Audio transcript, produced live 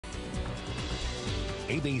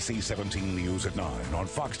ABC 17 News at 9 on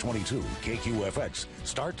Fox 22 KQFX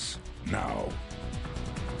starts now.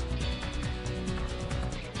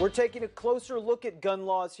 We're taking a closer look at gun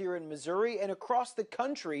laws here in Missouri and across the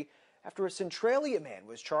country after a Centralia man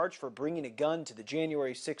was charged for bringing a gun to the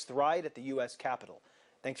January 6th riot at the U.S. Capitol.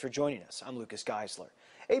 Thanks for joining us. I'm Lucas Geisler.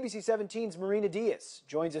 ABC 17's Marina Diaz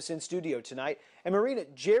joins us in studio tonight. And Marina,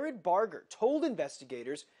 Jared Barger told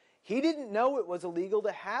investigators he didn't know it was illegal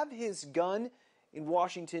to have his gun in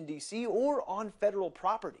Washington, D.C. or on federal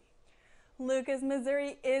property. Lucas,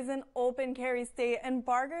 Missouri is an open carry state, and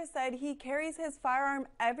Barger said he carries his firearm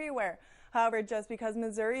everywhere. However, just because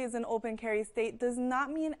Missouri is an open carry state does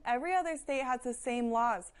not mean every other state has the same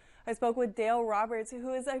laws. I spoke with Dale Roberts,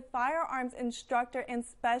 who is a firearms instructor and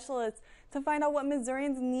specialist, to find out what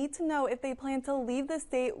Missourians need to know if they plan to leave the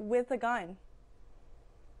state with a gun.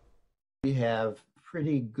 We have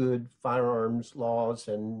pretty good firearms laws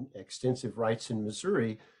and extensive rights in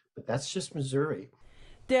Missouri, but that's just Missouri.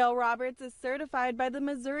 Dale Roberts is certified by the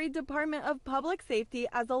Missouri Department of Public Safety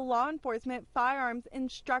as a law enforcement firearms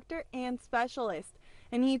instructor and specialist.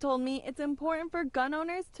 And he told me it's important for gun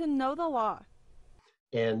owners to know the law.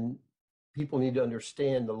 And people need to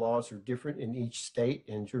understand the laws are different in each state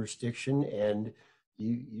and jurisdiction, and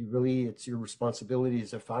you really, it's your responsibility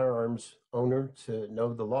as a firearms owner to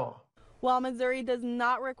know the law. While Missouri does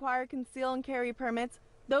not require conceal and carry permits,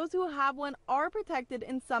 those who have one are protected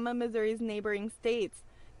in some of Missouri's neighboring states.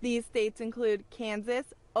 These states include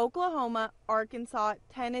Kansas, Oklahoma, Arkansas,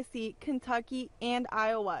 Tennessee, Kentucky, and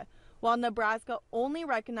Iowa, while Nebraska only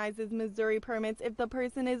recognizes Missouri permits if the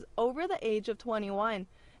person is over the age of 21,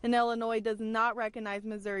 and Illinois does not recognize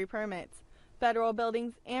Missouri permits. Federal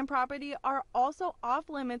buildings and property are also off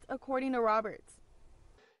limits, according to Roberts.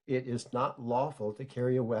 It is not lawful to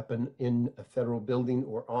carry a weapon in a federal building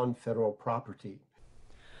or on federal property.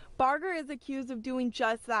 Barger is accused of doing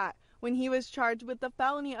just that when he was charged with the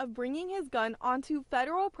felony of bringing his gun onto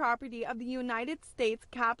federal property of the United States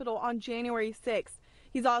Capitol on January 6th.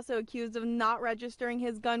 He's also accused of not registering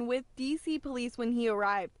his gun with D.C. police when he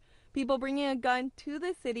arrived. People bringing a gun to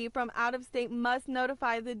the city from out of state must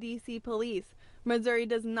notify the D.C. police. Missouri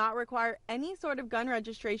does not require any sort of gun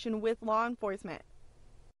registration with law enforcement.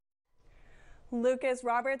 Lucas,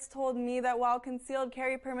 Roberts told me that while concealed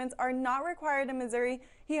carry permits are not required in Missouri,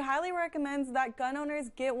 he highly recommends that gun owners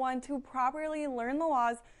get one to properly learn the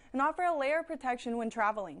laws and offer a layer of protection when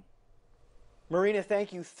traveling. Marina,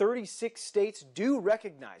 thank you. 36 states do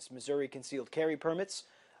recognize Missouri concealed carry permits.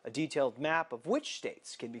 A detailed map of which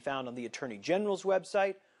states can be found on the Attorney General's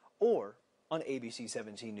website or on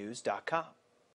ABC17news.com.